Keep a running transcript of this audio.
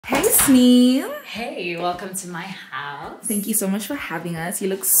Hey Sni! Hey, welcome to my house. Thank you so much for having us. You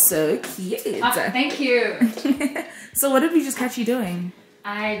look so cute. Oh, thank you. So what did we just catch you doing?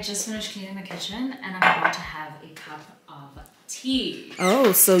 I just finished cleaning the kitchen and I'm about to have a cup of tea.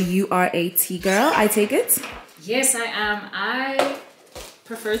 Oh, so you are a tea girl, I take it? Yes, I am. I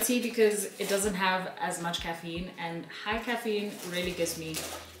prefer tea because it doesn't have as much caffeine, and high caffeine really gives me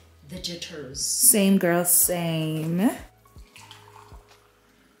the jitters. Same girl, same.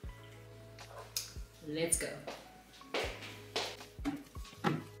 Let's go.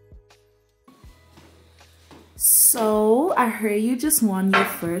 So, I heard you just won your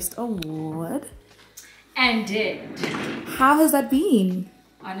first award. And did. How has that been?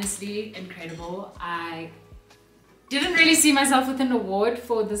 Honestly, incredible. I didn't really see myself with an award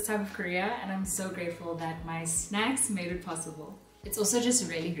for this type of career, and I'm so grateful that my snacks made it possible. It's also just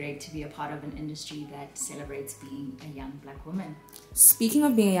really great to be a part of an industry that celebrates being a young Black woman. Speaking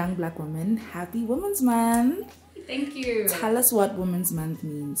of being a young Black woman, happy Women's Month. Thank you. Tell us what Women's Month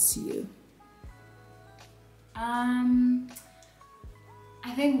means to you. I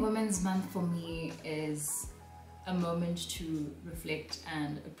think Women's Month for me is a moment to reflect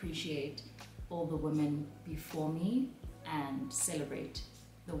and appreciate all the women before me and celebrate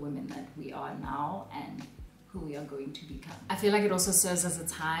the women that we are now and who we are going to become. I feel like it also serves as a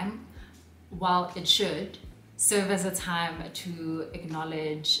time, while it should serve as a time to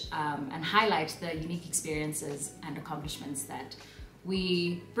acknowledge and highlight the unique experiences and accomplishments that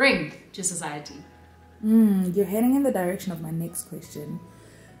we bring to society. You're heading in the direction of my next question,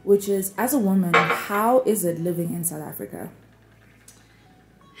 which is, as a woman, how is it living in South Africa?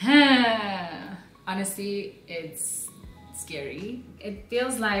 Honestly, it's scary. It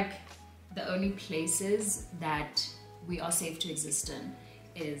feels like the only places that we are safe to exist in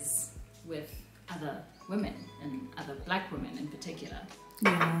is with other women, and other Black women in particular.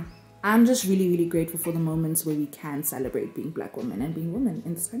 Yeah. I'm just really grateful for the moments where we can celebrate being Black women and being women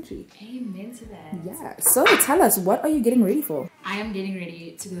in this country. Amen to that. Yeah. So tell us, what are you getting ready for? I am getting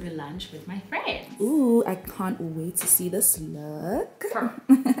ready to go to lunch with my friends. Ooh, I can't wait to see this look.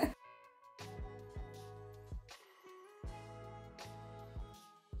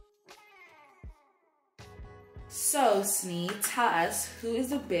 So, Sni, tell us, who is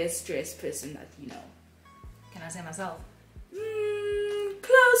the best dressed person that you know? Can I say myself?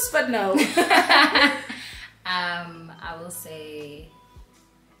 Close, but no. I will say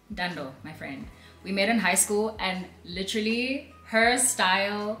Dando, my friend. We met in high school, and literally her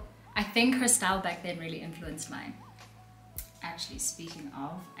style, I think her style back then really influenced mine. Actually, speaking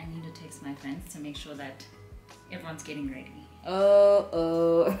of, I need to text my friends to make sure that everyone's getting ready.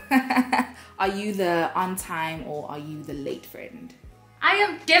 Oh. Are you the on time or are you the late friend? I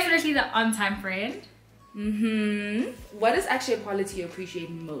am definitely the on-time friend. What is actually a quality you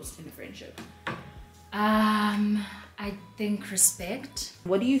appreciate most in a friendship? I think respect.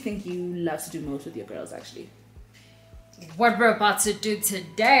 What do you think you love to do most with your girls, actually? What we're about to do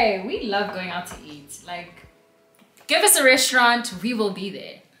today, we love going out to eat. Like, give us a restaurant, we will be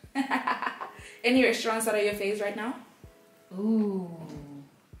there. Any restaurants that are your faves right now? Ooh,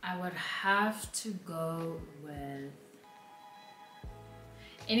 I would have to go with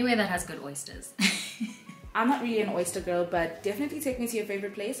anywhere that has good oysters. I'm not really an oyster girl, but definitely take me to your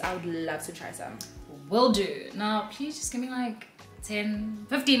favorite place. I would love to try some. Will do. Now, please just give me like 10,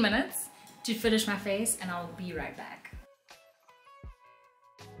 15 minutes to finish my face and I'll be right back.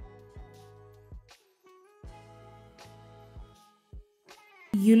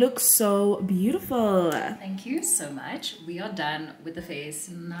 You look so beautiful. Thank you so much. We are done with the face.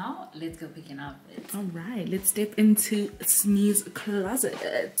 Now, let's go pick an outfit. All right, let's step into Sni's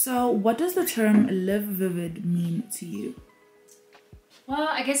closet. So, what does the term live vivid mean to you? Well,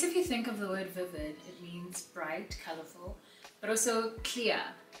 I guess if you think of the word vivid, it means bright, colorful, but also clear.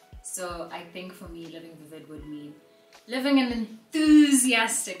 So I think for me, living vivid would mean living an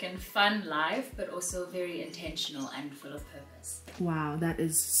enthusiastic and fun life, but also very intentional and full of purpose. Wow, that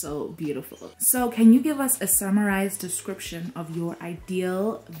is so beautiful. So can you give us a summarized description of your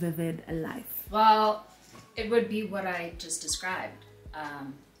ideal vivid life? Well, it would be what I just described.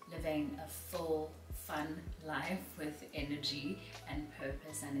 Living a full, fun life with energy and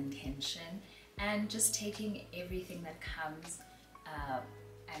purpose and intention, and just taking everything that comes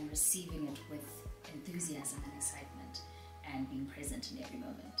and receiving it with enthusiasm and excitement and being present in every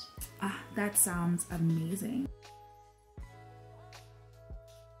moment. Ah, that sounds amazing.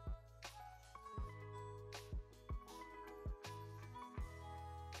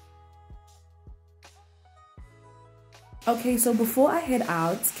 Okay, so before I head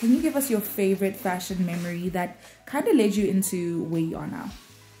out, can you give us your favorite fashion memory that kind of led you into where you are now?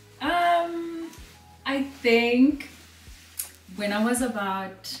 I think when I was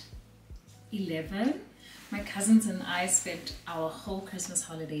about 11, my cousins and I spent our whole Christmas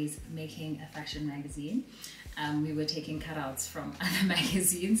holidays making a fashion magazine. We were taking cutouts from other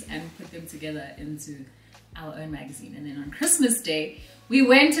magazines and put them together into our own magazine. And then on Christmas Day, we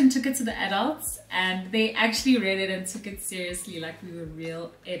went and took it to the adults, and they actually read it and took it seriously like we were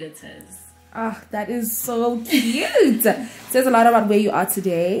real editors. Oh, that is so cute. Says a lot about where you are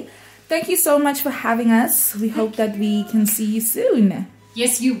today. Thank you so much for having us. We hope that we can see you soon.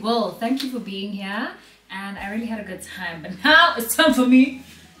 Yes, you will. Thank you for being here. And I really had a good time. But now it's time for me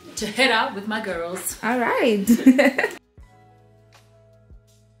to head out with my girls. All right.